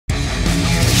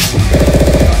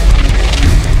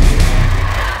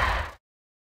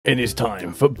It is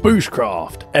time for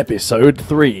Bushcraft Episode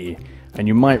 3, and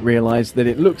you might realise that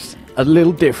it looks a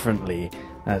little differently.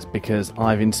 That's because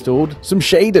I've installed some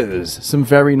shaders, some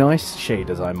very nice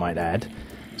shaders I might add.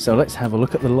 So let's have a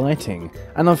look at the lighting.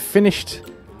 And I've finished,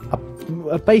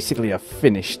 basically I've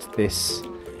finished this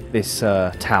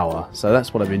tower. So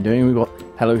that's what I've been doing. We've got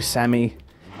Hello Sammy,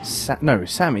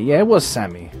 Sammy, yeah it was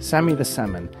Sammy, Sammy the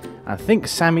Salmon. I think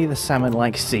Sammy the Salmon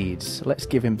likes seeds, so let's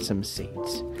give him some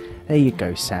seeds. There you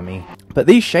go, Sammy. But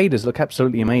these shaders look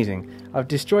absolutely amazing. I've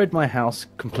destroyed my house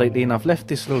completely and I've left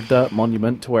this little dirt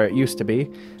monument to where it used to be,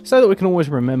 so that we can always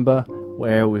remember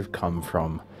where we've come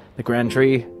from. The Grand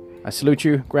Tree, I salute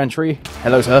you, Grand Tree.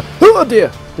 Hello, sir. Oh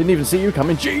dear! Didn't even see you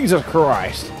coming. Jesus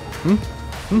Christ!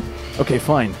 Okay,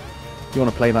 fine. You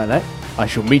want to play like that? I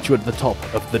shall meet you at the top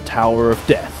of the Tower of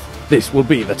Death. This will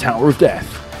be the Tower of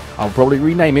Death. I'll probably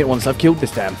rename it once I've killed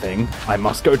this damn thing. I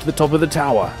must go to the top of the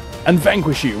tower and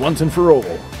vanquish you once and for all.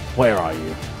 Where are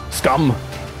you? Scum!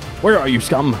 Where are you,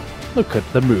 scum? Look at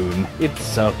the moon. It's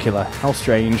circular. How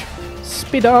strange.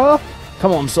 Spidder!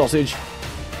 Come on, sausage.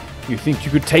 You think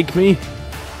you could take me?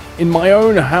 In my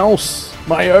own house?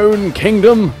 My own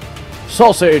kingdom?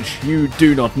 Sausage, you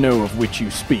do not know of which you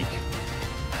speak.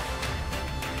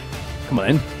 Come on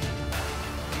in.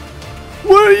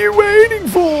 What are you waiting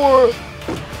for?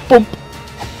 Bump.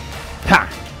 Ha!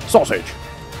 Sausage.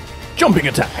 Jumping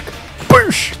attack.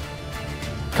 Boosh!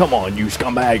 Come on, you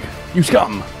scumbag. You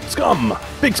scum. Scum.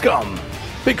 Big scum.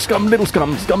 Big scum, little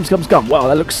scum. Scum, scum, scum. Wow,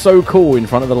 that looks so cool in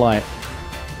front of the light.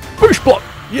 Boosh block.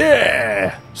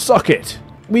 Yeah! Suck it.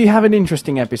 We have an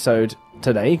interesting episode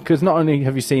today, because not only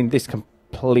have you seen this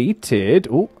completed...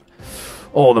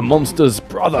 Oh, the monster's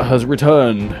brother has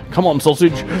returned. Come on,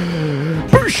 sausage.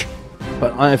 Boosh!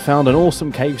 But I have found an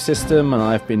awesome cave system, and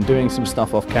I've been doing some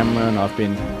stuff off camera, and I've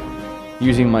been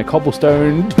using my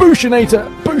cobblestone booshinator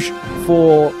boosh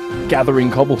for gathering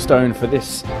cobblestone for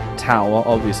this tower,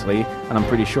 obviously, and I'm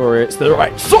pretty sure it's the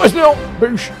right size now.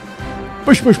 Boosh,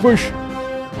 boosh, boosh, boosh.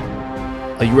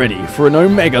 Are you ready for an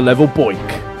Omega level boink?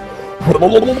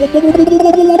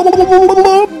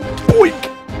 Boink!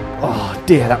 Oh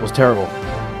dear, that was terrible.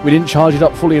 We didn't charge it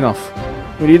up fully enough.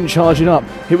 We didn't charge it up.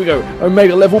 Here we go.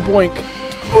 Omega level boink.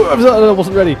 Oh, I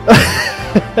wasn't ready.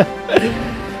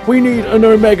 We need an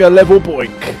Omega level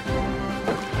boink.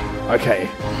 Okay.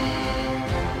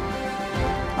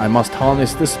 I must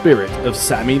harness the spirit of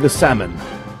Sammy the Salmon.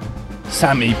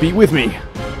 Sammy, be with me.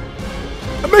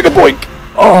 Omega boink!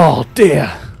 Oh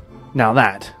dear. Now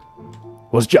that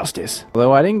was justice.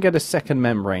 Although I didn't get a second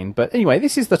membrane. But anyway,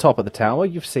 this is the top of the tower.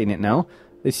 You've seen it now.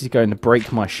 This is going to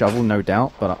break my shovel, no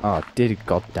doubt. But oh, dear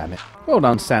God damn it! Well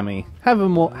done, Sammy. Have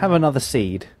another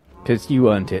seed, because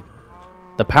you earned it.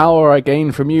 The power I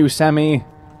gain from you, Sammy,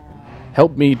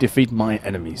 help me defeat my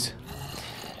enemies.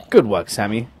 Good work,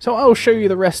 Sammy. So I'll show you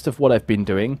the rest of what I've been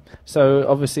doing. So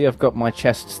obviously I've got my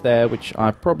chests there, which I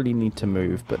probably need to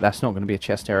move, but that's not going to be a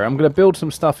chest area. I'm going to build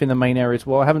some stuff in the main area as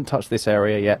well. I haven't touched this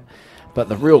area yet, but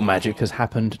the real magic has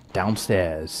happened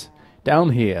downstairs.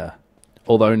 Down here.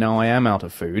 Although now I am out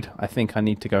of food, I think I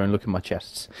need to go and look at my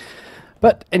chests.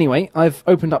 But anyway, I've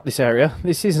opened up this area.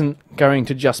 This isn't going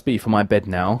to just be for my bed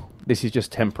now. This is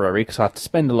just temporary, because I have to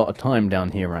spend a lot of time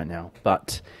down here right now.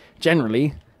 But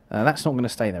generally, that's not going to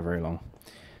stay there very long.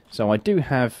 So I do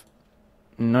have...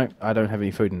 No, I don't have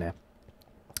any food in there.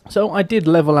 So I did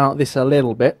level out this a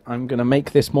little bit. I'm going to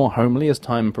make this more homely as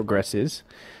time progresses.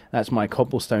 That's my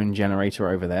cobblestone generator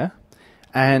over there.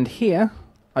 And here,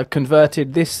 I've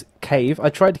converted this cave. I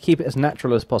tried to keep it as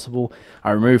natural as possible.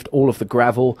 I removed all of the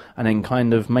gravel and then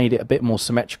kind of made it a bit more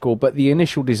symmetrical, but the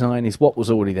initial design is what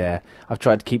was already there. I've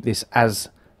tried to keep this as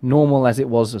normal as it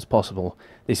was as possible.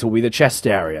 This will be the chest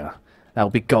area.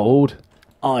 That'll be gold,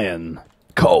 iron,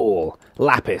 coal,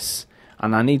 lapis,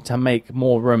 and I need to make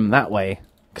more room that way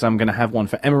because I'm going to have one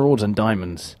for emeralds and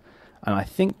diamonds. And I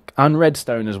think, and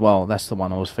redstone as well. That's the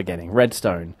one I was forgetting.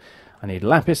 Redstone. I need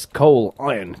lapis, coal,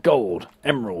 iron, gold,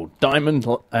 emerald, diamond,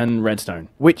 and redstone.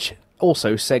 Which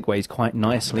also segues quite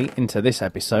nicely into this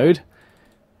episode,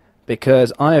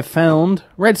 because I have found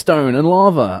redstone and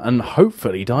lava, and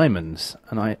hopefully diamonds.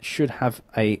 And I should have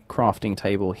a crafting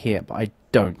table here, but I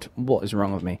don't. What is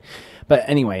wrong with me? But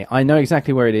anyway, I know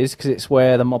exactly where it is, because it's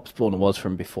where the mob spawner was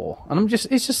from before. And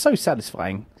it's just so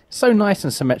satisfying. So nice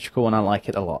and symmetrical, and I like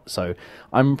it a lot. So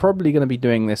I'm probably going to be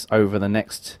doing this over the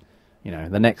next...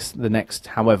 the next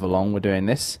however long we're doing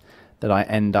this, that I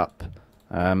end up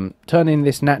turning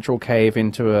this natural cave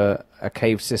into a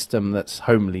cave system that's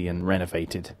homely and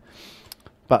renovated.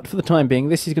 But for the time being,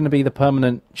 this is going to be the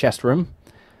permanent chest room.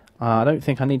 I don't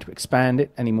think I need to expand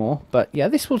it anymore. But yeah,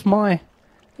 this was my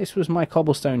This was my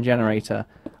cobblestone generator.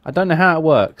 I don't know how it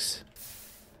works.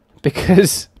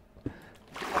 Because...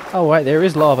 Oh, right, there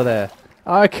is lava there.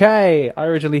 Okay, I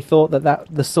originally thought that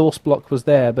the source block was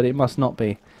there, but it must not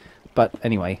be. But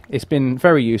anyway, it's been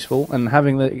very useful, and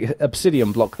having the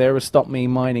obsidian block there has stopped me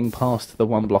mining past the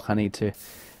one block I need to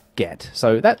get.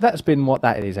 So that's been what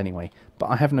that is anyway. But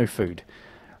I have no food.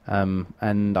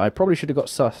 And I probably should have got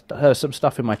some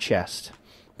stuff in my chest,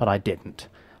 but I didn't.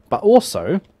 But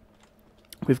also,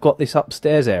 we've got this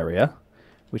upstairs area,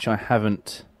 which I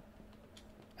haven't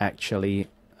actually...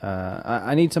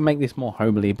 I need to make this more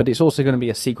homely, but it's also going to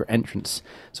be a secret entrance.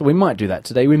 So we might do that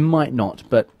today, we might not,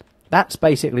 but that's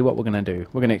basically what we're going to do.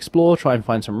 We're going to explore, try and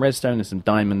find some redstone and some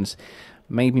diamonds,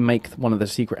 maybe make one of the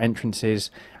secret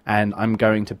entrances, and I'm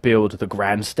going to build the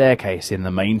grand staircase in the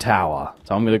main tower.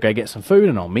 So I'm going to go get some food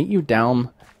and I'll meet you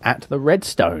down at the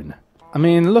redstone. I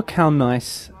mean, look how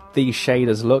nice these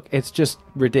shaders look. It's just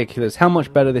ridiculous how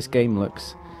much better this game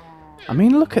looks. I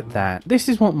mean, look at that. This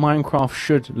is what Minecraft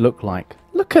should look like.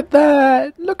 Look at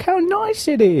that. Look how nice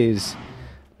it is.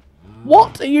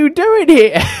 What are you doing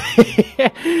here?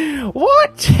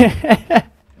 What?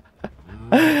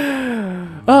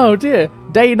 Oh dear.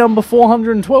 Day number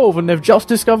 412 and they've just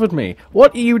discovered me.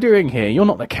 What are you doing here? You're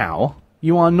not the cow.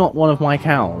 You are not one of my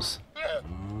cows.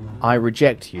 I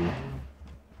reject you.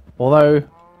 Although,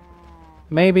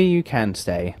 maybe you can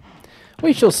stay.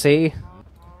 We shall see.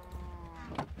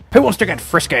 Who wants to get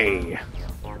frisky?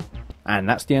 And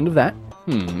that's the end of that.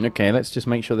 Okay, let's just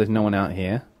make sure there's no one out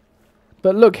here.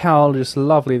 But look how just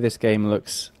lovely this game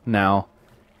looks now.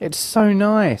 It's so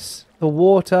nice. The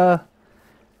water,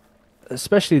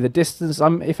 especially the distance.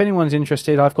 If anyone's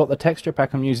interested, I've got the texture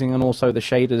pack I'm using and also the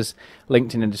shaders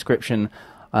linked in the description.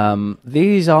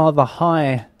 These are the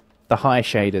high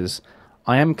shaders.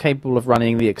 I am capable of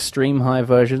running the extreme high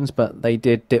versions, but they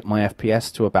did dip my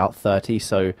FPS to about 30,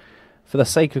 so for the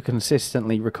sake of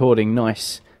consistently recording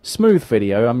nice smooth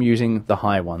video, I'm using the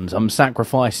high ones. I'm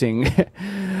sacrificing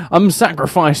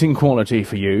quality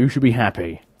for you. You should be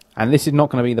happy. And this is not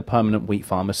going to be the permanent wheat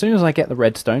farm. As soon as I get the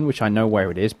redstone, which I know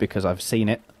where it is because I've seen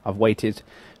it, I've waited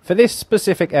for this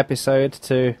specific episode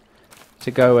to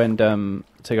go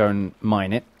and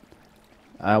mine it.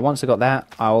 Once I got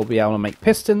that, I'll be able to make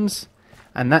pistons,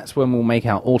 and that's when we'll make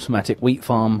our automatic wheat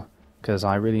farm. Because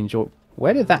I really enjoy.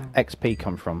 Where did that XP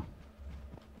come from?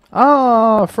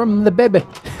 Ah, from the baby.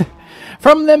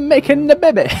 From them making the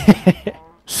baby.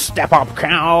 Step up,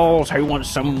 cows. Who wants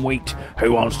some wheat?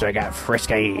 Who wants to get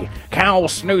frisky? Cow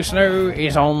Snoo Snoo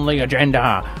is on the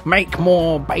agenda. Make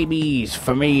more babies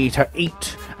for me to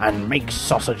eat and make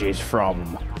sausages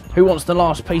from. Who wants the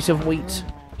last piece of wheat?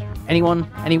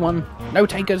 Anyone? Anyone? No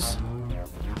takers?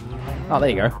 Oh, there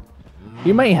you go.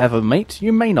 You may have a mate,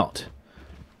 you may not.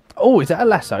 Oh, is that a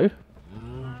lasso?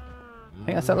 I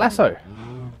think that's a lasso.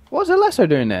 What's a lasso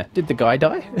doing there? Did the guy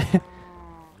die?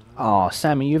 Ah,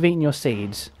 Sammy, you've eaten your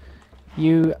seeds.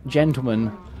 You gentleman.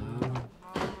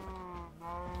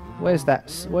 Where's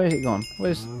that? Where's it gone?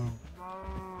 Where's...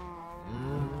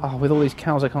 Oh, with all these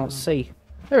cows I can't see.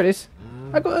 There it is.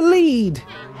 I got a lead.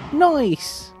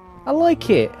 Nice. I like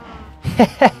it.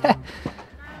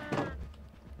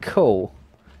 Cool.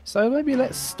 So maybe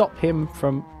let's stop him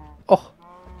from... Oh.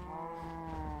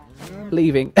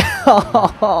 Leaving.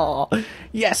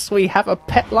 Yes, we have a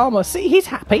pet llama. See, he's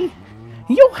happy.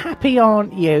 You're happy,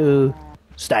 aren't you?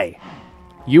 Stay.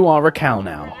 You are a cow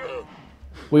now.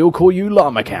 We'll call you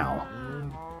Llama Cow.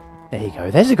 There you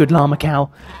go. There's a good llama cow.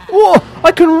 Whoa!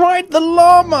 I can ride the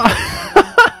llama!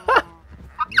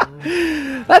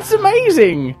 That's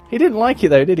amazing! He didn't like it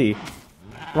though, did he?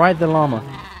 Ride the llama.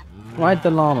 Ride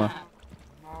the llama.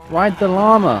 Ride the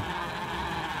llama.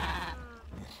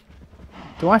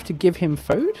 Do I have to give him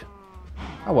food?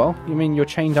 Oh well, you mean you're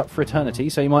chained up for eternity,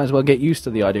 so you might as well get used to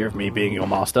the idea of me being your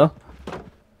master.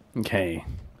 Okay.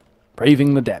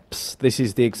 Braving the depths. This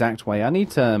is the exact way. I need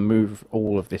to move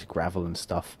all of this gravel and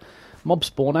stuff. Mob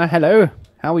spawner, hello.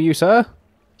 How are you, sir?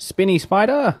 Spinny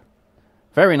spider?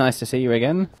 Very nice to see you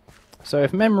again. So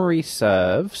if memory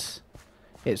serves,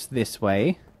 it's this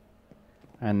way,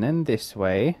 and then this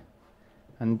way,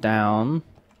 and down.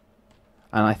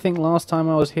 And I think last time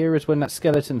I was here is when that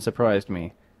skeleton surprised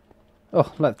me.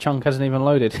 Oh, that chunk hasn't even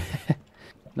loaded.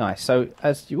 Nice. So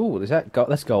as you... Ooh, is that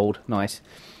that's gold. Nice.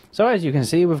 So as you can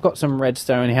see, we've got some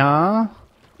redstone here.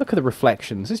 Look at the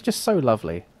reflections. It's just so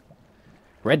lovely.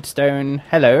 Redstone,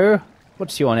 hello.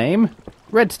 What's your name?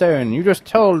 Redstone, you just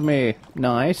told me.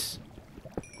 Nice.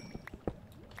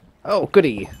 Oh,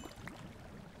 goody.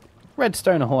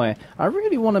 Redstone ahoy. I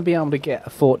really want to be able to get a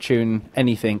fortune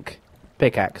anything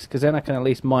pickaxe, because then I can at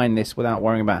least mine this without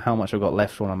worrying about how much I've got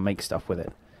left when I make stuff with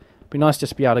it. Be nice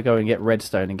just to be able to go and get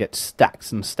redstone and get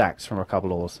stacks and stacks from a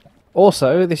couple ores.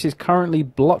 Also, this is currently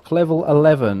block level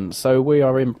 11, so we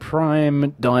are in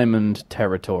prime diamond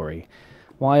territory.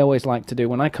 What I always like to do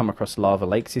when I come across lava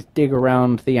lakes is dig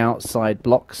around the outside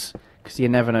blocks, because you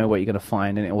never know what you're going to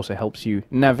find, and it also helps you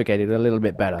navigate it a little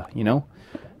bit better, you know?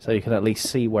 So you can at least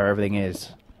see where everything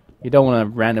is. You don't want to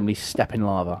randomly step in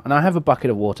lava. And I have a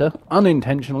bucket of water,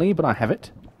 unintentionally, but I have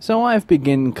it. So I've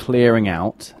begun clearing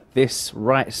out this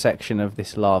right section of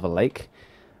this lava lake.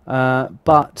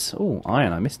 Oh,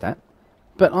 iron, I missed that.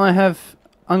 But I have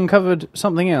uncovered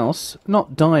something else,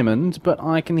 not diamond, but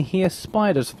I can hear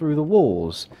spiders through the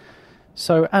walls.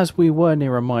 So as we were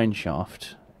near a mine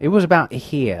shaft, it was about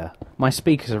here. My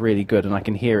speakers are really good and I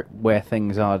can hear where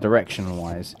things are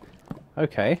direction-wise.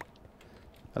 Okay.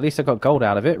 At least I got gold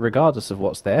out of it, regardless of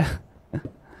what's there.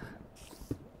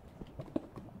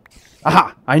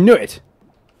 Aha! I knew it!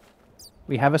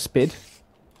 We have a spid.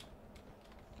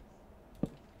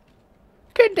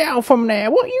 Get down from there!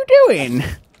 What are you doing?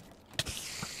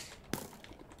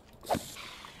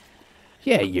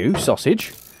 Yeah, you,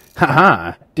 sausage.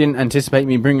 Haha! Didn't anticipate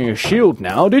me bringing a shield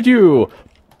now, did you?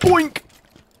 Boink!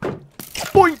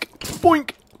 Boink!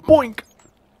 Boink! Boink!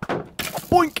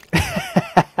 Boink!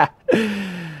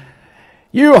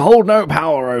 You hold no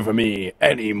power over me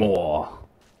anymore.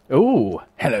 Ooh,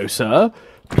 hello, sir.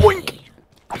 Boink!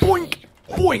 Boink!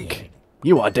 Boink!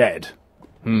 You are dead.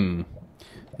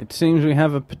 It seems we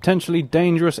have a potentially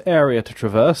dangerous area to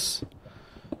traverse.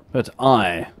 But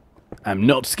I am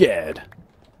not scared.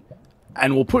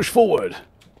 And will push forward,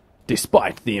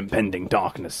 despite the impending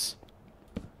darkness.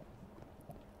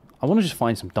 I want to just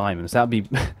find some diamonds.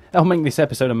 That'll make this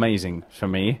episode amazing for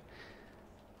me.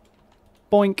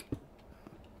 Boink.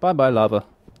 Bye-bye, lava.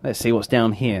 Let's see what's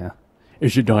down here.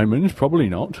 Is it diamonds? Probably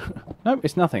not. Nope,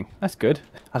 it's nothing. That's good.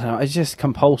 I don't know, it's just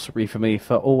compulsory for me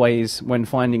for always, when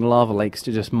finding lava lakes,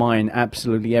 to just mine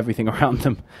absolutely everything around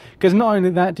them. Because not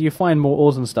only that do you find more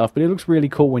ores and stuff, but it looks really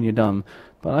cool when you're done.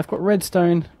 But I've got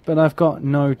redstone, but I've got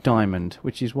no diamond,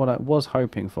 which is what I was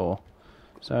hoping for.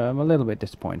 So I'm a little bit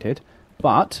disappointed.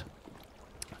 But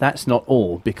that's not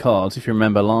all, because if you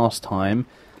remember last time,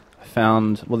 I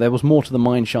found, well, there was more to the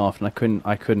mine shaft, and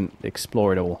I couldn't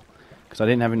explore it all because I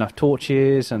didn't have enough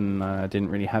torches, and I didn't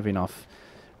really have enough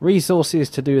resources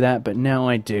to do that. But now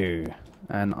I do,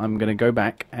 and I'm going to go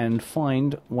back and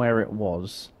find where it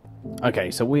was. Okay,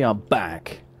 so we are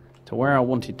back to where I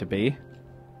wanted to be.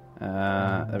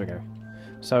 There we go.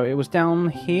 So it was down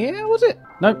here, was it?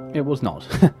 Nope, it was not.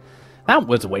 That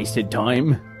was wasted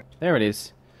time. There it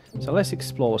is. So let's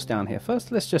explore what's down here.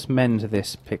 First, let's just mend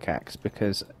this pickaxe,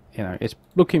 because, you know, it's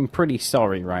looking pretty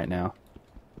sorry right now.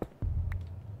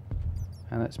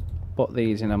 And let's put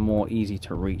these in a more easy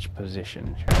to reach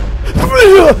position.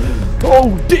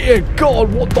 Oh dear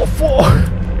God, what the fuck?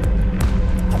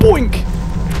 Boink!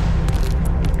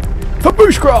 For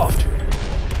bushcraft!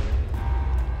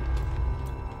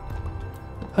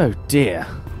 Oh dear.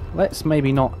 Let's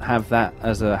maybe not have that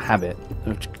as a habit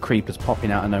of creepers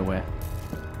popping out of nowhere.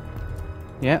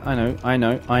 Yeah, I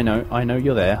know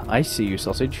you're there. I see you,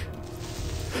 sausage.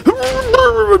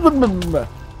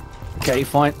 Okay,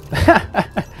 fine.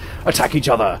 Attack each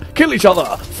other, kill each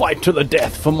other, fight to the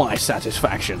death for my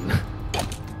satisfaction.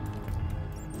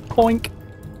 Boink.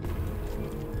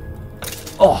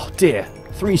 Oh dear,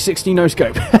 360 no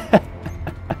scope.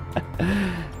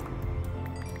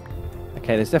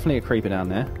 Okay, there's definitely a creeper down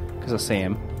there, because I see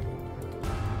him.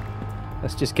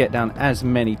 Let's just get down as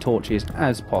many torches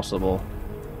as possible.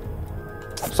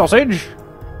 Sausage!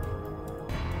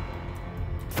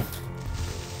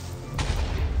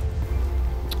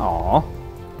 Aww.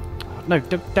 No,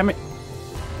 damn it.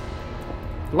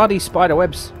 Bloody spider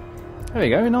webs. There we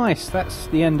go, nice. That's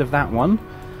the end of that one.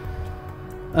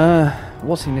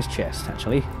 What's in this chest,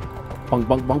 actually? Bong,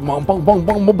 bong, bong, bong, bong, bong,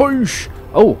 bong, boosh!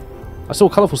 Oh, I saw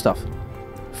colourful stuff.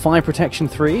 Fire protection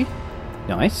 3.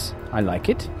 Nice. I like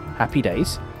it. Happy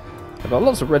days. I've got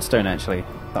lots of redstone, actually,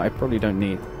 that I probably don't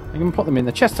need. I can put them in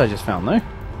the chest I just found, though.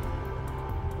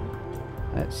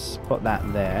 Let's put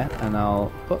that there, and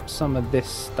I'll put some of this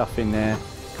stuff in there,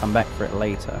 come back for it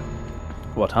later.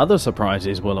 What other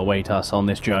surprises will await us on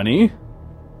this journey?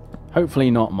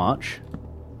 Hopefully not much.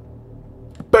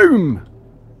 Boom!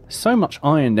 So much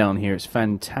iron down here, it's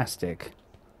fantastic.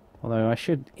 Although I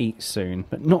should eat soon,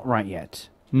 but not right yet.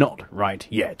 Not right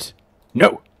yet.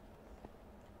 No!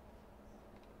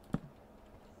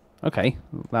 Okay,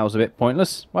 that was a bit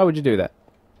pointless. Why would you do that?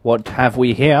 What have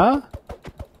we here?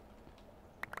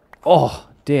 Oh,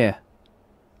 dear.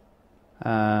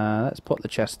 Let's put the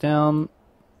chest down.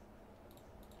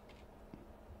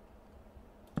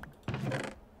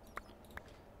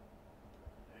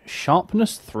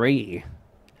 Sharpness 3.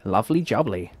 Lovely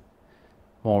jubbly.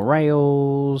 More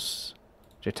rails.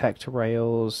 Detector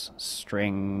rails.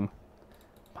 String.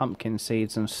 Pumpkin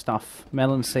seeds and stuff.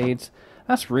 Melon seeds.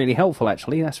 That's really helpful,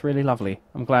 actually. That's really lovely.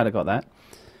 I'm glad I got that.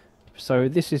 So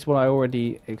this is what I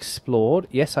already explored.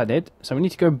 Yes, I did. So we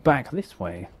need to go back this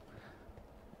way.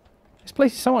 This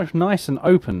place is so much nice and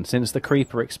open since the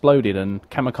creeper exploded and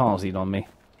kamikazed on me.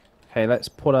 Okay, let's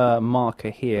put a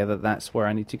marker here that's where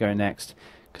I need to go next.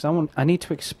 Because I need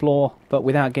to explore, but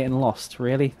without getting lost,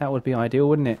 really. That would be ideal,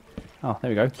 wouldn't it? Oh, there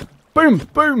we go. Boom!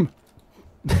 Boom!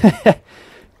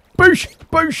 Boosh!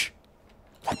 Boosh!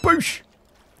 Boosh!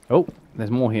 Oh, there's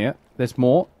more here. There's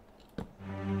more.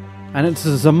 And it's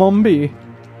a zombie.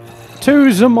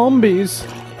 2 zombies.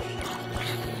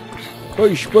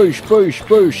 Boosh, boosh, boosh,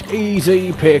 boosh.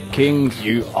 Easy pickings.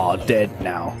 You are dead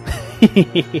now.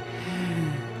 The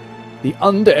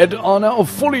undead are now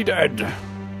fully dead.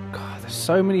 God, there's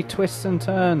so many twists and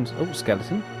turns. Oh,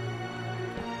 skeleton.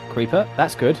 Creeper.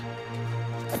 That's good.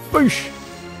 Boosh.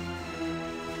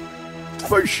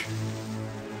 Boosh.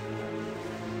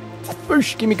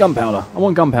 Boosh. Give me gunpowder. I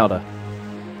want gunpowder.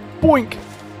 Boink.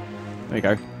 There we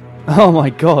go. Oh my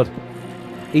god.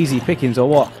 Easy pickings or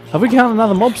what? Have we got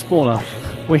another mob spawner?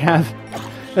 We have.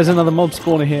 There's another mob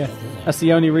spawner here. That's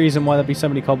the only reason why there'd be so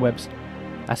many cobwebs.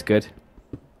 That's good.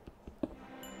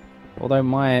 Although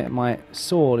my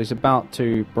sword is about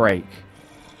to break.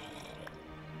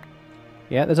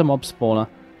 Yeah, there's a mob spawner.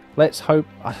 Let's hope...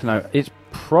 I don't know. It's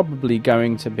probably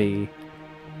going to be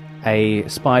a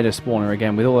spider spawner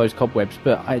again with all those cobwebs.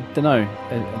 But I don't know.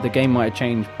 The game might have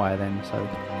changed by then, so...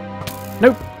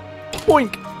 Nope!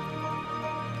 Boink!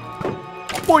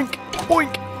 Boink!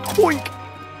 Boink! Boink!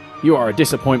 You are a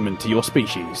disappointment to your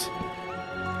species.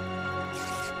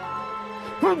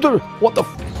 What the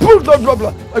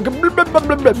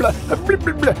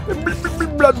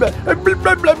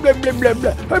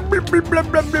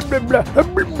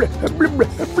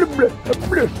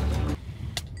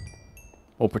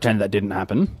Or pretend that didn't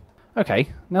happen. Okay,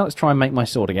 now let's try and make my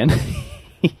sword again.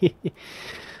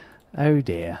 Oh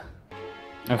dear.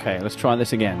 Okay, let's try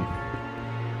this again.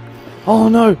 Oh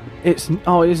no! It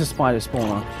is a spider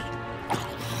spawner.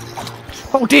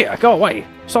 Oh dear, go away!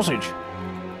 Sausage!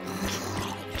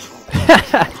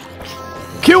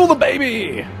 Kill the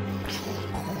baby!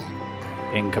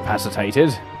 Incapacitated.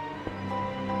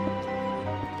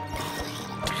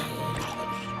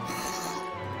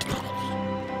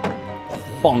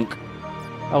 Bonk.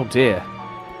 Oh dear.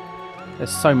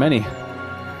 There's so many.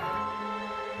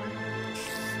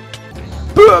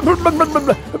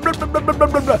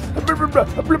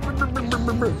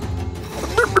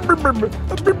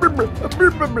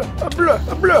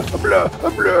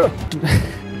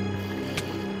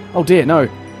 Oh dear, no.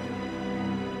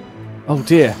 Oh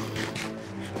dear.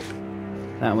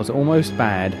 That was almost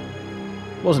bad.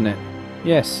 Wasn't it?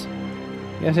 Yes.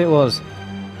 Yes, it was.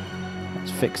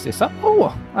 Let's fix this up.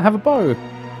 Oh, I have a bow.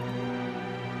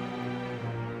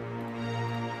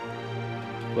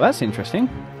 Well, that's interesting.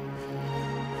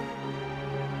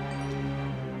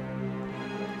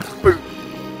 Book.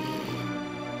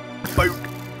 Book.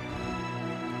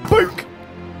 Book. Book.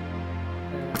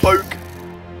 Book. Book.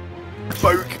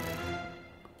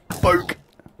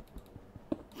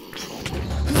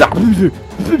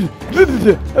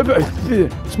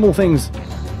 Small things.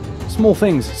 Small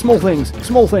things. Small things.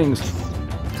 Small things.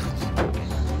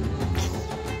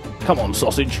 Come on,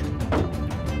 sausage.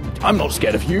 I'm not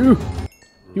scared of you.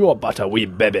 You are but a wee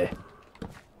baby.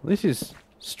 This is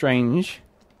strange.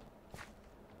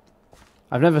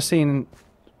 I've never seen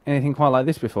anything quite like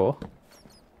this before.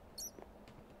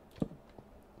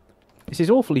 This is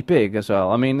awfully big as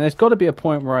well. I mean, there's got to be a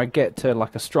point where I get to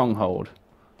like a stronghold.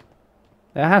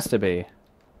 There has to be.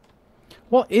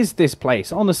 What is this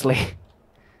place, honestly?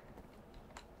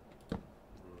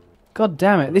 God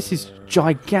damn it, this is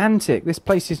gigantic. This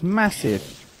place is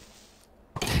massive.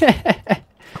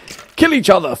 Kill each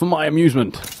other for my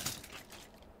amusement.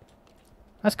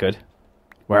 That's good.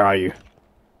 Where are you?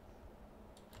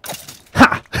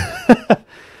 Ha!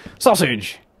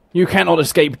 Sausage! You cannot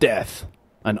escape death.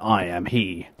 And I am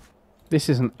he. This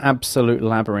is an absolute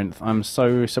labyrinth. I'm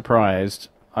so surprised.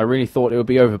 I really thought it would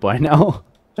be over by now.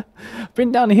 I've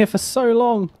been down here for so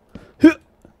long.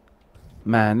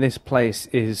 Man, this place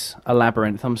is a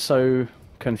labyrinth. I'm so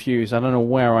confused. I don't know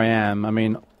where I am. I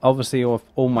mean, obviously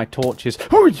all my torches...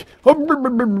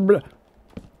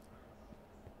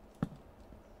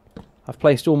 I've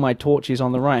placed all my torches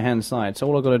on the right-hand side, so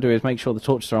all I've got to do is make sure the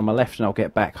torches are on my left and I'll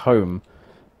get back home.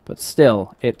 But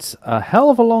still, it's a hell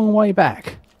of a long way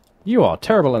back. You are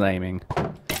terrible at aiming.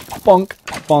 Bonk,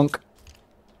 bonk.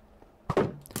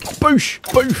 Boosh!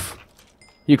 Boof!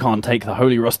 You can't take the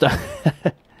holy roster.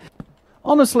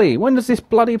 Honestly, when does this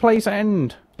bloody place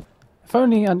end? If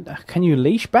only... can you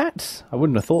leash bats? I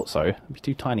wouldn't have thought so. It'd be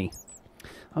too tiny.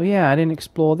 Oh yeah, I didn't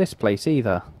explore this place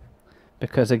either.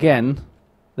 Because again,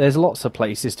 there's lots of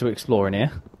places to explore in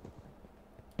here.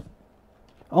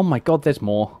 Oh my god, there's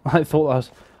more. I thought I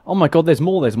was... Oh my god, there's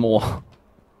more, there's more.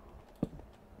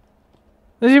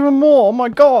 There's even more, oh my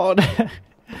god!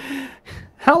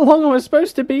 How long am I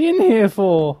supposed to be in here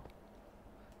for?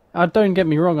 Don't get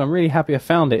me wrong, I'm really happy I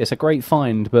found it. It's a great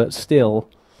find, but still...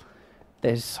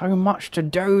 There's so much to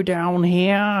do down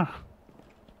here.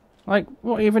 Like,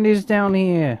 what even is down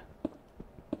here?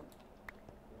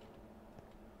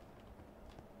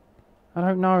 I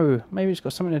don't know. Maybe it's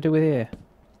got something to do with here.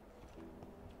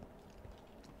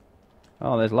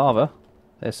 Oh, there's lava.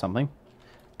 There's something.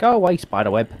 Go away,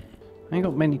 spiderweb. I ain't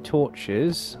got many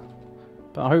torches.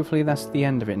 But hopefully that's the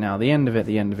end of it now. The end of it,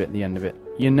 the end of it, the end of it.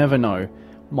 You never know.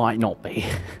 Might not be.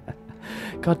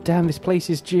 God damn, this place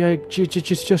is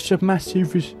just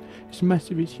massive. It's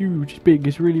massive, it's huge, it's big,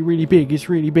 it's really, really big, it's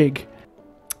really big.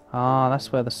 Ah,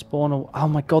 that's where the spawner... Oh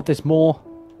my god, there's more.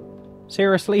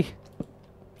 Seriously?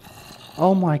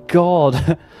 Oh my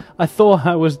god. I thought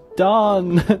I was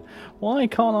done. Why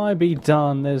can't I be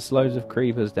done? There's loads of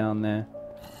creepers down there.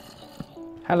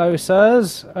 Hello,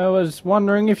 sirs. I was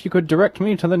wondering if you could direct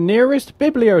me to the nearest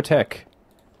bibliotech.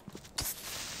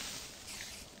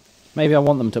 Maybe I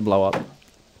want them to blow up.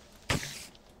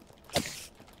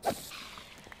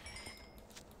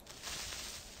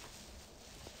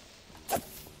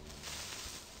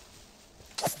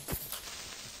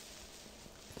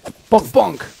 Bonk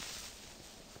bonk!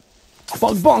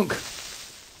 Bonk bonk!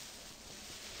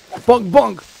 Bonk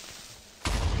bonk!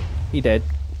 He dead.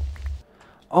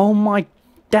 Oh my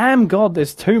damn god,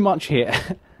 there's too much here.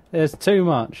 There's too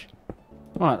much.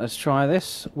 Right, let's try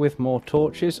this with more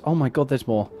torches. Oh my god, there's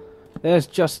more. There's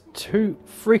just too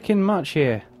freaking much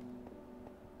here.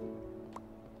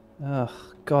 Ugh,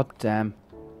 god damn.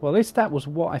 Well, at least that was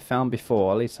what I found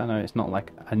before. At least I know it's not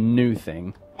like a new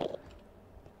thing.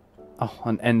 Oh,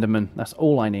 an Enderman. That's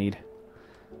all I need.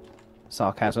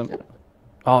 Sarcasm.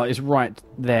 Oh, it's right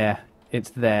there.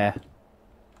 It's there.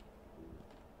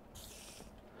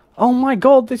 Oh my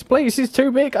god, this place is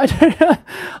too big.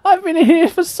 I've been here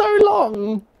for so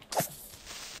long.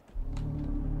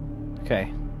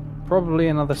 Okay. Probably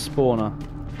another spawner.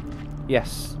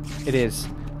 Yes, it is.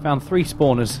 Found 3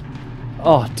 spawners.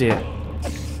 Oh dear.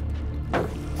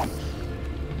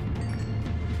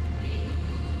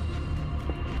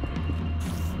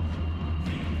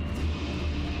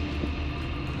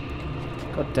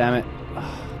 God damn it.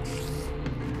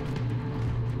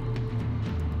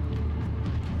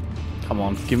 Come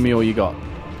on, give me all you got.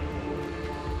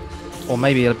 Or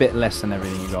maybe a bit less than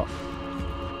everything you got.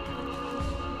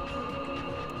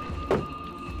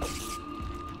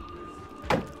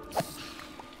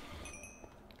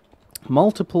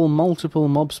 Multiple mob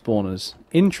spawners.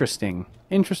 Interesting.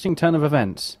 Interesting turn of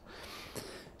events.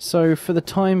 So for the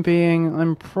time being,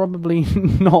 I'm probably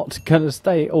not going to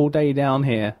stay all day down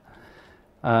here.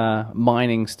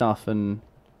 Mining stuff and...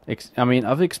 I mean,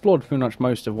 I've explored pretty much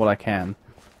most of what I can.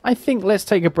 I think let's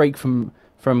take a break from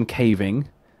caving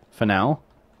for now.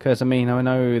 Because, I mean, I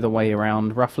know the way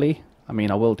around roughly. I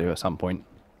mean, I will do at some point.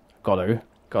 Gotta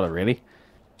really.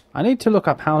 I need to look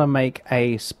up how to make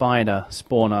a spider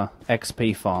spawner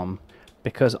XP farm.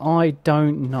 Because I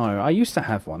don't know. I used to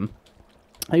have one.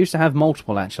 I used to have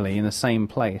multiple, actually, in the same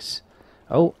place.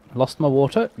 Oh, lost my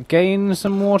water. Gain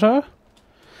some water.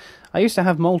 I used to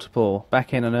have multiple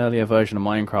back in an earlier version of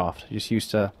Minecraft. Just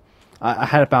used to... I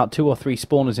had about 2 or 3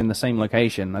 spawners in the same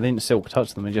location. I didn't silk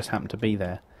touch them, they just happened to be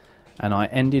there. And I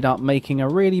ended up making a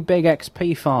really big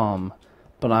XP farm.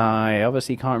 But I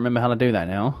obviously can't remember how to do that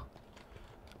now.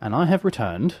 And I have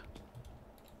returned.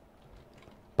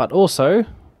 But also,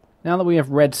 now that we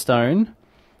have redstone,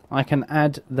 I can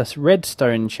add this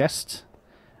redstone chest.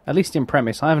 At least in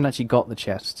premise, I haven't actually got the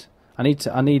chest.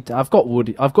 I've got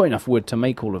wood. I've got enough wood to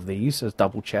make all of these as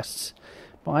double chests,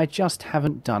 but I just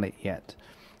haven't done it yet.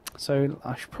 So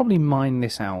I should probably mine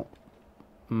this out.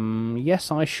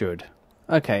 Yes, I should.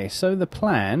 Okay, so the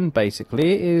plan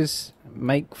basically is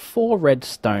make 4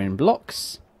 redstone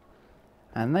blocks,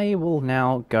 and they will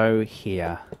now go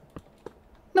here.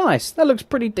 Nice. That looks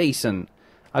pretty decent.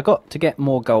 I got to get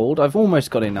more gold. I've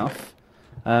almost got enough.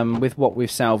 With what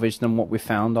we've salvaged and what we've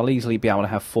found, I'll easily be able to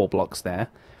have 4 blocks there.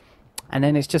 And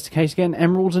then it's just a case of getting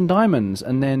emeralds and diamonds,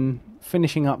 and then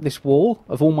finishing up this wall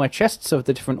of all my chests of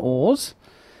the different ores.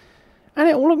 And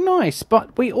it will look nice,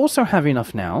 but we also have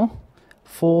enough now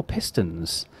for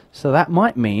pistons. So that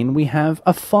might mean we have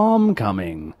a farm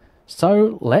coming.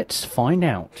 So let's find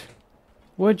out.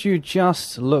 Would you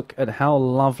just look at how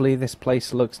lovely this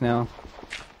place looks now?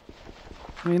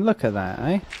 I mean, look at that,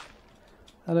 eh?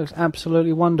 That looks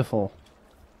absolutely wonderful.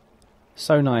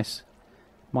 So nice.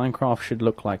 Minecraft should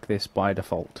look like this by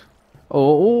default.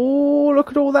 Oh, look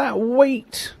at all that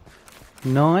weight!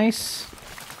 Nice.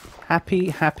 Happy,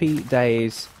 happy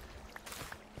days.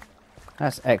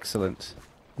 That's excellent.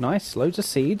 Nice, loads of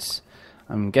seeds.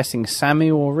 I'm guessing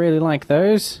Sammy will really like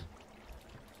those.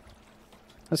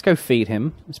 Let's go feed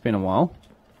him. It's been a while.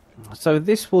 So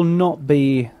this will not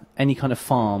be any kind of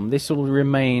farm. This will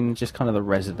remain just kind of the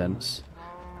residence.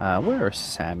 Where is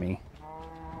Sammy?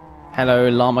 Hello,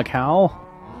 Llama Cow.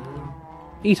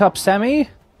 Eat up, Sammy.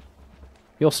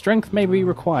 Your strength may be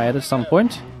required at some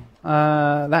point.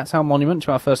 That's our monument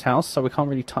to our first house, so we can't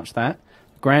really touch that.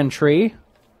 Grand tree.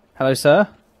 Hello, sir.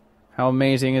 How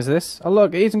amazing is this? Oh,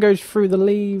 look, it even goes through the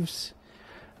leaves.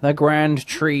 The grand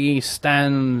tree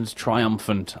stands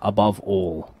triumphant above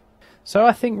all. So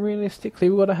I think realistically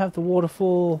we've got to have the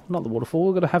waterfall, not the waterfall,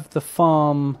 we've got to have the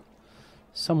farm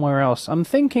somewhere else. I'm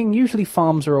thinking usually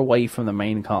farms are away from the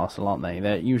main castle, aren't they?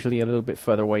 They're usually a little bit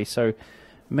further away, so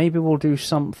maybe we'll do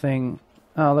something...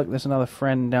 Oh, look, there's another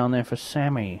friend down there for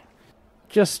Sammy.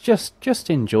 Just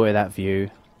enjoy that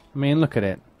view. I mean, look at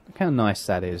it. Look how nice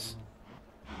that is.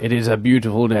 It is a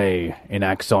beautiful day in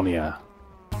Axonia.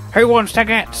 Who wants to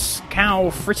get cow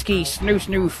frisky,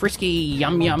 snoo frisky,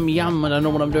 yum yum yum? I don't know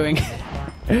what I'm doing.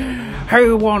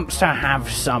 Who wants to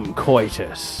have some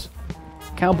coitus?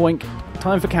 Cow boink.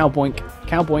 Time for cow boink.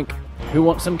 Cow boink. Who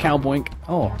wants some cow boink?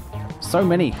 Oh, so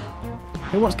many.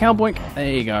 Who wants cow boink? There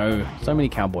you go. So many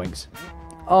cow boinks.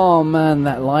 Oh man,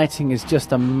 that lighting is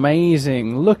just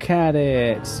amazing. Look at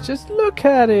it. Just look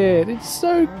at it. It's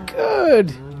so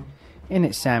good. Isn't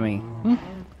it, Sammy? Hmm?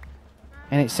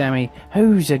 And it's Sammy.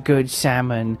 Who's a good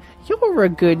salmon? You're a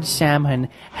good salmon.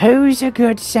 Who's a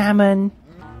good salmon?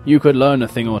 You could learn a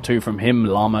thing or two from him,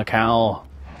 Llama Cow.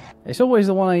 It's always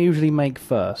the one I usually make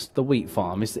first. The wheat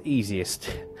farm is the easiest.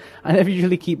 I never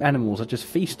usually keep animals. I just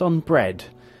feast on bread.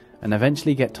 And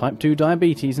eventually get type 2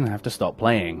 diabetes and have to stop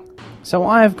playing. So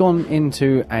I have gone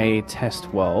into a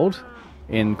test world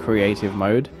in creative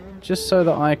mode. Just so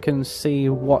that I can see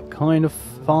what kind of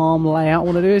farm layout I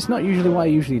want to do. It's not usually what I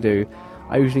usually do.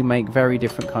 I usually make very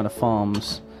different kind of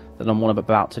farms that I'm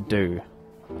about to do.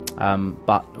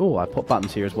 But, oh, I put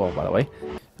buttons here as well, by the way.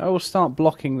 I will start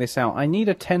blocking this out. I need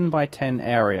a 10 by 10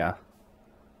 area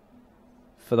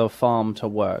for the farm to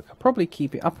work. I'll probably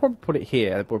put it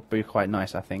here. It would be quite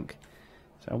nice, I think.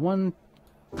 So 1,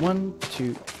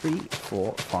 2, 3,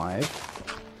 4,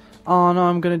 5. Oh no,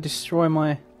 I'm going to destroy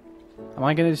my... Am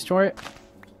I going to destroy it?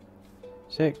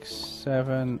 6,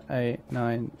 7, 8,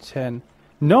 9, 10.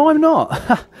 No, I'm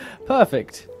not!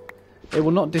 Perfect. It will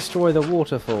not destroy the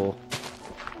waterfall.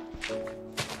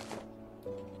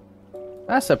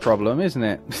 That's a problem, isn't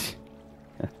it?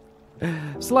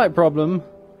 Slight problem.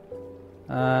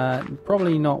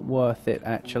 Probably not worth it,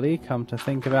 actually, come to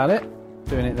think about it.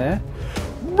 Doing it there.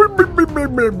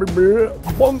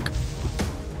 Bonk!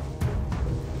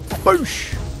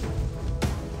 Boosh!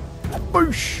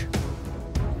 Boosh!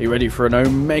 You ready for an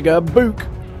Omega Book?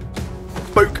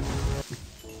 Book!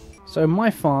 So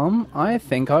my farm, I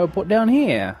think I will put down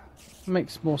here.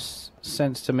 Makes more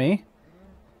sense to me.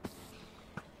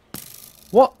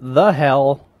 What the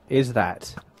hell is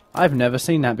that? I've never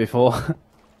seen that before.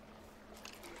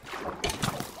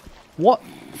 What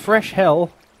fresh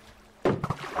hell?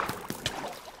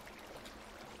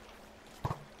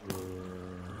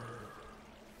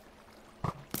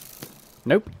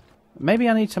 Nope. Maybe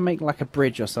I need to make like a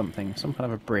bridge or something. Some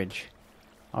kind of a bridge.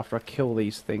 After I kill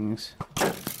these things.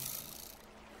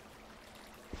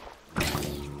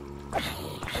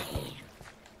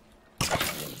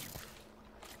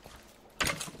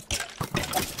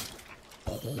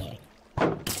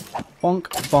 Bonk,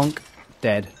 bonk,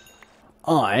 dead.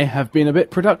 I have been a bit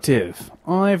productive.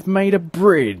 I've made a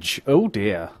bridge. Oh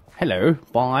dear. Hello,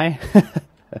 bye.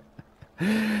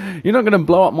 You're not going to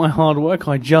blow up my hard work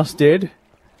I just did,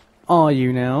 are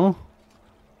you now?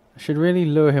 I should really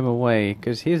lure him away,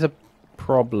 because here's a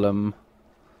problem.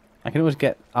 I can always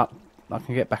get up. I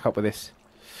can get back up with this.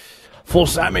 For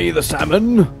Sammy the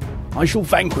Salmon, I shall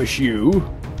vanquish you.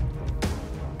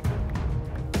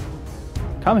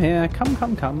 Come here, come,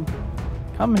 come, come.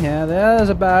 Come here, there's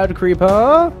a bad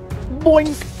creeper.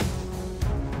 Boink!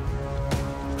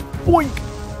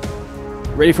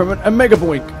 Boink! Ready for a mega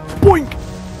boink. Boink!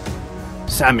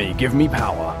 Sammy, give me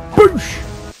power. Boosh!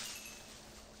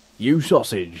 You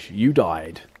sausage, you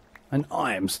died. And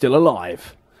I am still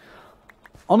alive.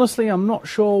 Honestly, I'm not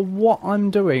sure what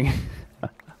I'm doing.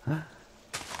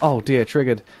 Oh dear,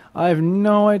 triggered. I have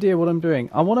no idea what I'm doing.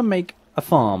 I want to make a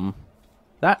farm.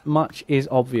 That much is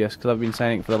obvious because I've been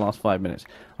saying it for the last 5 minutes.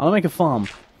 I want to make a farm.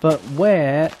 But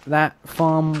where that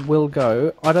farm will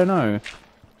go, I don't know.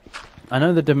 I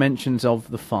know the dimensions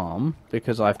of the farm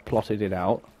because I've plotted it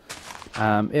out.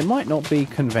 It might not be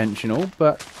conventional,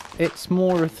 but it's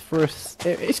more for it's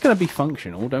going to be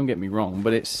functional. Don't get me wrong,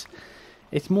 but it's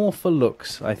more for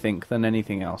looks, I think, than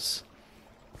anything else.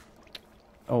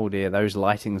 Oh dear, those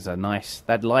lightings are nice.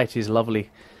 That light is lovely.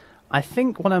 I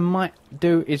think what I might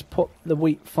do is put the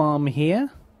wheat farm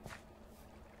here.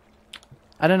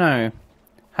 I don't know.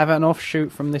 Have an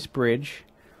offshoot from this bridge,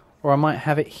 or I might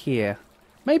have it here.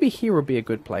 Maybe here would be a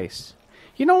good place.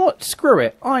 You know what? Screw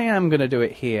it. I am going to do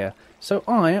it here. So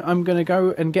I'm going to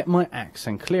go and get my axe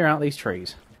and clear out these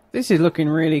trees. This is looking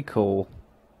really cool.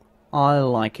 I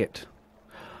like it.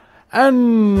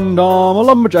 And I'm a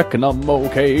lumberjack and I'm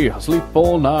okay. I sleep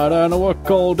all night and I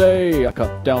work all day. I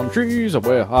cut down trees, I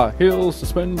wear high heels,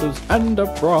 suspenders and a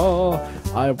bra.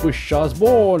 I wish I was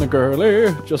born a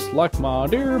girly, just like my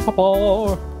dear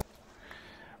papa.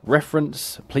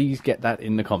 Reference, please get that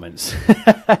in the comments.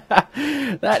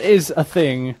 That is a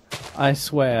thing, I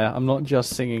swear. I'm not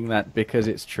just singing that because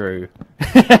it's true.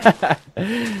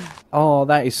 Oh,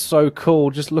 that is so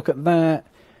cool. Just look at that.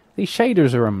 These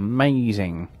shaders are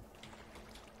amazing.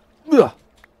 Ugh.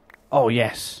 Oh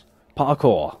yes,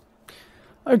 parkour.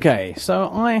 Okay, so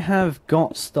I have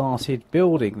got started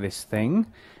building this thing,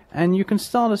 and you can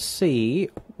start to see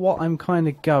what I'm kind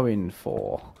of going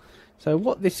for. So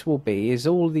what this will be is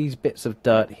all these bits of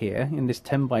dirt here in this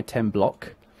 10 by 10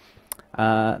 block.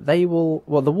 The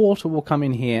water will come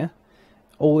in here.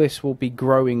 All this will be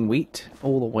growing wheat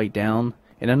all the way down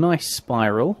in a nice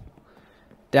spiral.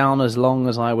 Down as long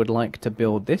as I would like to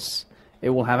build this. It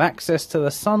will have access to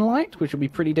the sunlight, which will be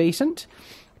pretty decent.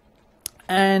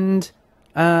 And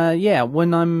yeah,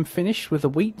 when I'm finished with the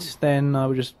wheat, then I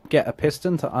will just get a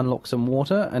piston to unlock some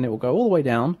water, and it will go all the way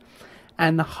down.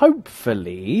 And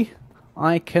hopefully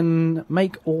I can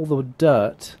make all the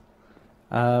dirt,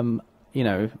 you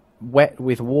know, wet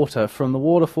with water from the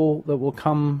waterfall that will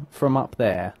come from up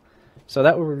there. So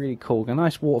that will be really cool. A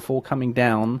nice waterfall coming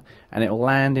down, and it will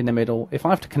land in the middle. If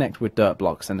I have to connect with dirt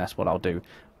blocks, then that's what I'll do.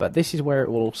 But this is where it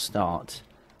will all start,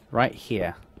 right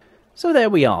here. So there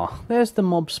we are. There's the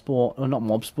mob spawn, or not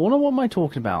mob spawner. What am I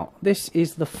talking about? This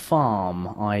is the farm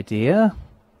idea,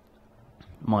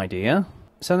 my dear.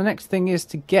 So the next thing is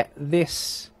to get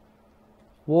this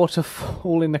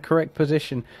waterfall in the correct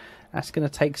position. That's going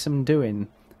to take some doing.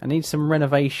 I need some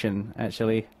renovation,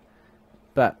 actually,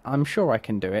 but I'm sure I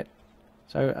can do it.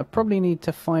 So I probably need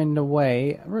to find a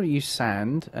way. I really use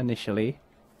sand initially.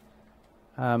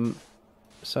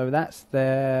 So that's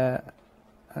there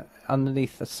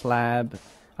underneath the slab.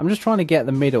 I'm just trying to get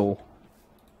the middle.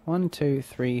 1, 2,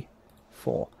 3,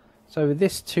 4. So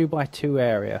this 2 by 2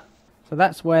 area. So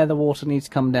that's where the water needs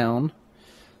to come down.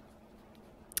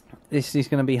 This is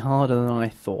going to be harder than I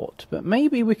thought, but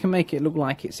maybe we can make it look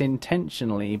like it's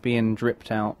intentionally being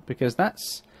dripped out, because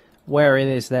that's where it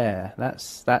is there.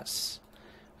 That's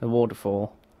the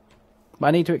waterfall. But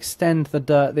I need to extend the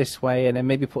dirt this way and then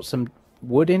maybe put some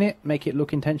wood in it, make it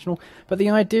look intentional. But the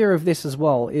idea of this as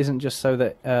well isn't just so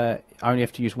that I only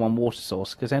have to use one water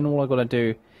source, because then all I've got to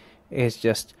do is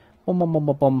just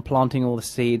planting all the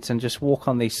seeds and just walk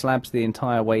on these slabs the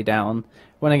entire way down.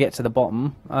 When I get to the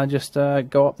bottom, I just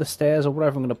go up the stairs or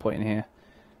whatever I'm going to put in here.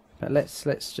 But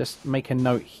let's just make a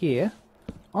note here.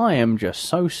 I am just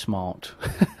so smart.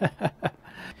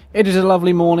 It is a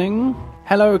lovely morning.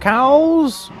 Hello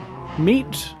cows.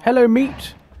 Meat. Hello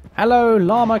meat. Hello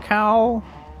llama cow.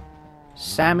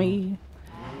 Sammy.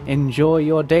 Enjoy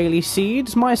your daily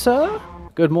seeds, my sir.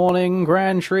 Good morning,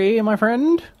 Grand Tree, my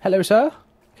friend. Hello, sir.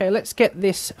 Okay, let's get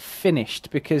this finished,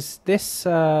 because this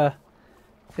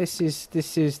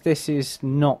is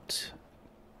not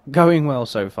going well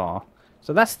so far.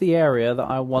 So that's the area that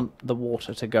I want the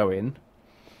water to go in.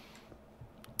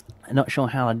 I'm not sure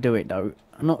how I do it though.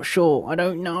 I'm not sure. I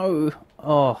don't know.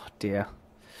 Oh dear.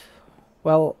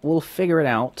 Well, we'll figure it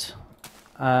out.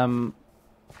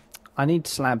 I need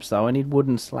slabs though. I need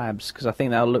wooden slabs, because I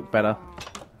think that'll look better.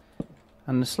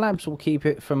 And the slabs will keep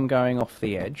it from going off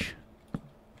the edge.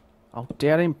 Oh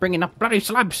dear, I didn't bring enough bloody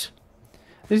slabs!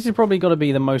 This has probably got to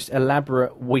be the most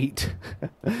elaborate wheat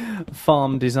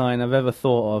farm design I've ever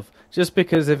thought of. Just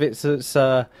because if it's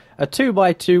a 2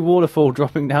 by 2 waterfall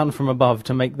dropping down from above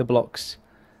to make the blocks,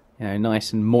 you know,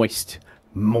 nice and moist.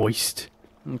 Moist.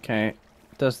 Okay,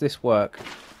 does this work?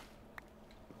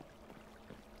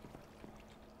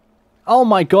 Oh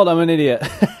my god, I'm an idiot.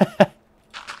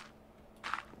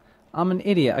 I'm an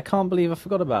idiot. I can't believe I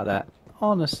forgot about that.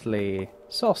 Honestly.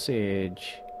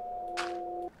 Sausage.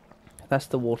 That's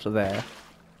the water there.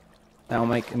 Now I'll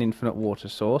make an infinite water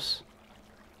source.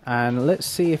 And let's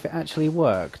see if it actually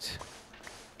worked.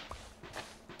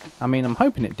 I mean, I'm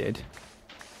hoping it did.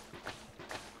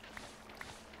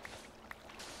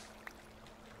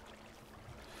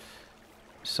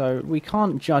 So we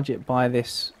can't judge it by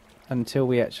this until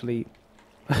we actually...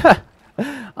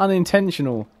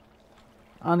 Unintentional.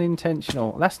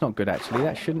 Unintentional. That's not good, actually.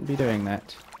 That shouldn't be doing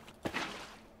that.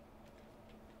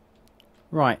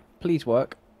 Right. Please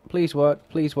work. Please work.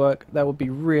 Please work. That would be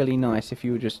really nice if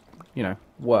you would just, you know,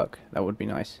 work. That would be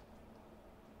nice.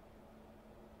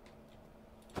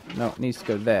 No, it needs to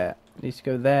go there. It needs to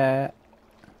go there.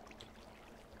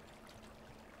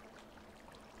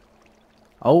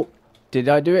 Oh, did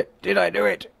I do it? Did I do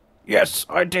it? Yes,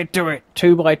 I did do it.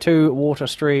 2x2 water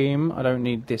stream. I don't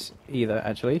need this either,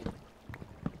 actually.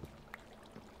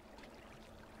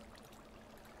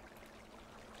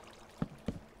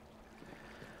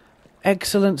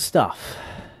 Excellent stuff.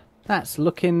 That's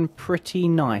looking pretty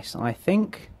nice, I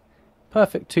think.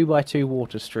 Perfect 2x2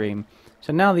 water stream.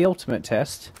 So now the ultimate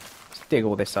test. Let's dig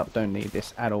all this up. Don't need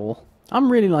this at all.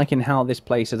 I'm really liking how this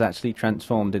place has actually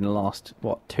transformed in the last,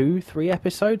 what, 2-3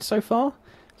 episodes so far?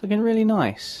 It's looking really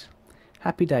nice.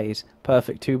 Happy days.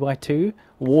 Perfect 2x2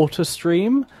 water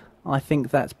stream. I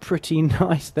think that's pretty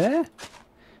nice there.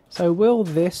 So will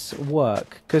this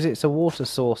work? Because it's a water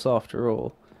source after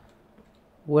all.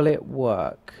 Will it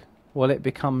work? Will it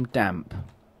become damp?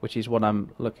 Which is what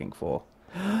I'm looking for.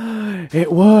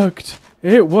 It worked!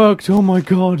 It worked! Oh my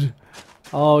god!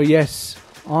 Oh yes,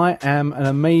 I am an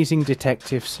amazing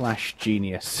detective /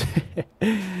 genius.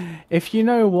 If you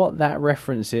know what that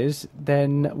reference is,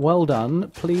 then well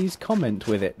done. Please comment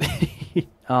with it.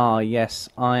 Ah yes,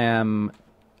 I am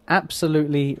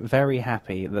absolutely very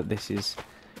happy that this is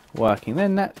working.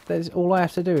 Then that's all I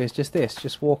have to do is just this.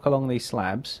 Just walk along these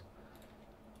slabs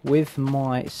with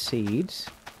my seeds.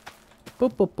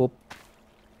 Boop, boop, boop.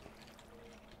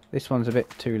 This one's a bit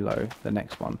too low, the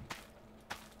next one.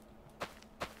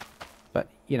 But,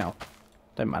 you know,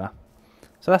 don't matter.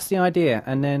 So that's the idea.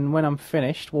 And then when I'm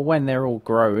finished, well, when they're all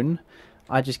grown,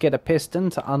 I just get a piston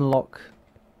to unlock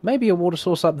maybe a water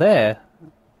source up there.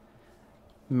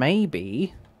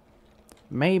 Maybe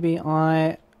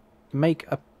I make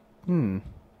a...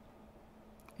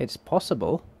 It's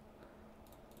possible.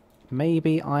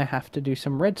 Maybe I have to do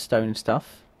some redstone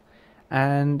stuff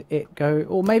and it go...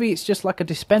 Or maybe it's just like a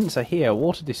dispenser here, a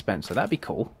water dispenser. That'd be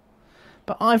cool.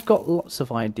 But I've got lots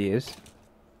of ideas.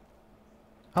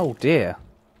 Oh dear.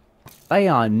 They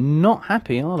are not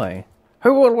happy, are they?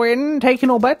 Who will win? Taking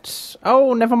all bets?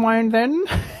 Oh, never mind then.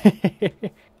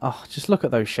 Oh, just look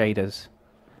at those shaders.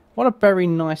 What a very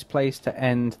nice place to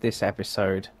end this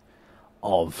episode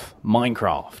of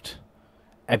Minecraft.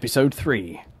 Episode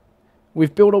 3.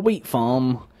 We've built a wheat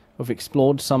farm. We've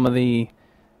explored some of the...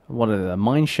 What are the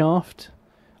mine shaft?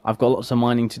 I've got lots of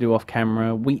mining to do off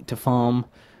camera. Wheat to farm.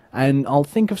 And I'll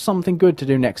think of something good to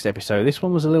do next episode. This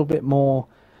one was a little bit more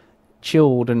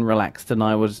chilled and relaxed than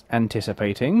I was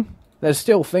anticipating. There's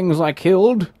still things I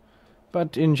killed.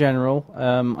 But in general,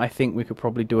 I think we could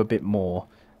probably do a bit more.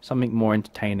 Something more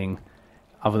entertaining.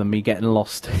 Other than me getting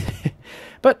lost.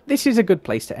 But this is a good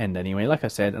place to end anyway, like I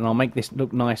said. And I'll make this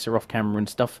look nicer off camera and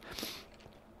stuff.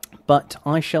 But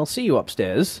I shall see you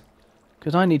upstairs,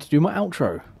 because I need to do my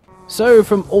outro. So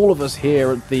from all of us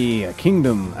here at the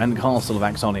Kingdom and Castle of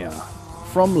Axonia,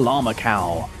 from Llama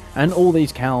Cow, and all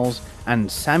these cows,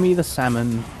 and Sammy the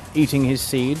Salmon eating his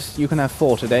seeds. You can have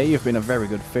 4 today. You've been a very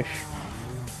good fish.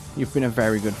 You've been a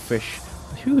very good fish.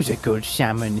 Who's a good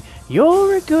salmon?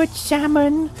 You're a good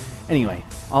salmon. Anyway,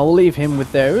 I'll leave him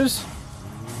with those.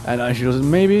 And I shall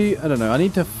maybe, I don't know, I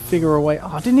need to figure a way. Oh,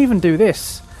 I didn't even do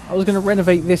this. I was going to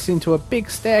renovate this into a big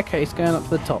staircase going up to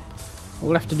the top.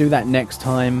 We'll have to do that next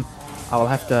time. I'll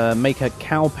have to make a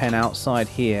cow pen outside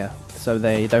here so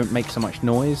they don't make so much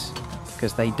noise.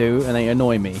 Because they do, and they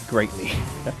annoy me greatly.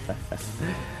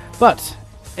 But,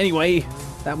 anyway,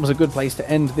 that was a good place to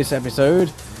end this episode.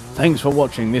 Thanks for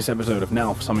watching this episode of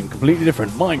Now for Something Completely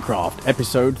Different, Minecraft,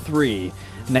 Episode 3.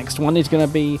 Next one is going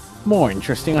to be more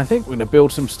interesting, I think. We're going to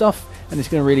build some stuff, and it's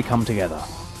going to really come together.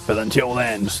 But until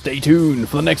then, stay tuned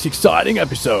for the next exciting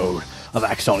episode of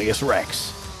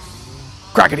AxoniusRex.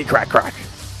 Crackety crack crack.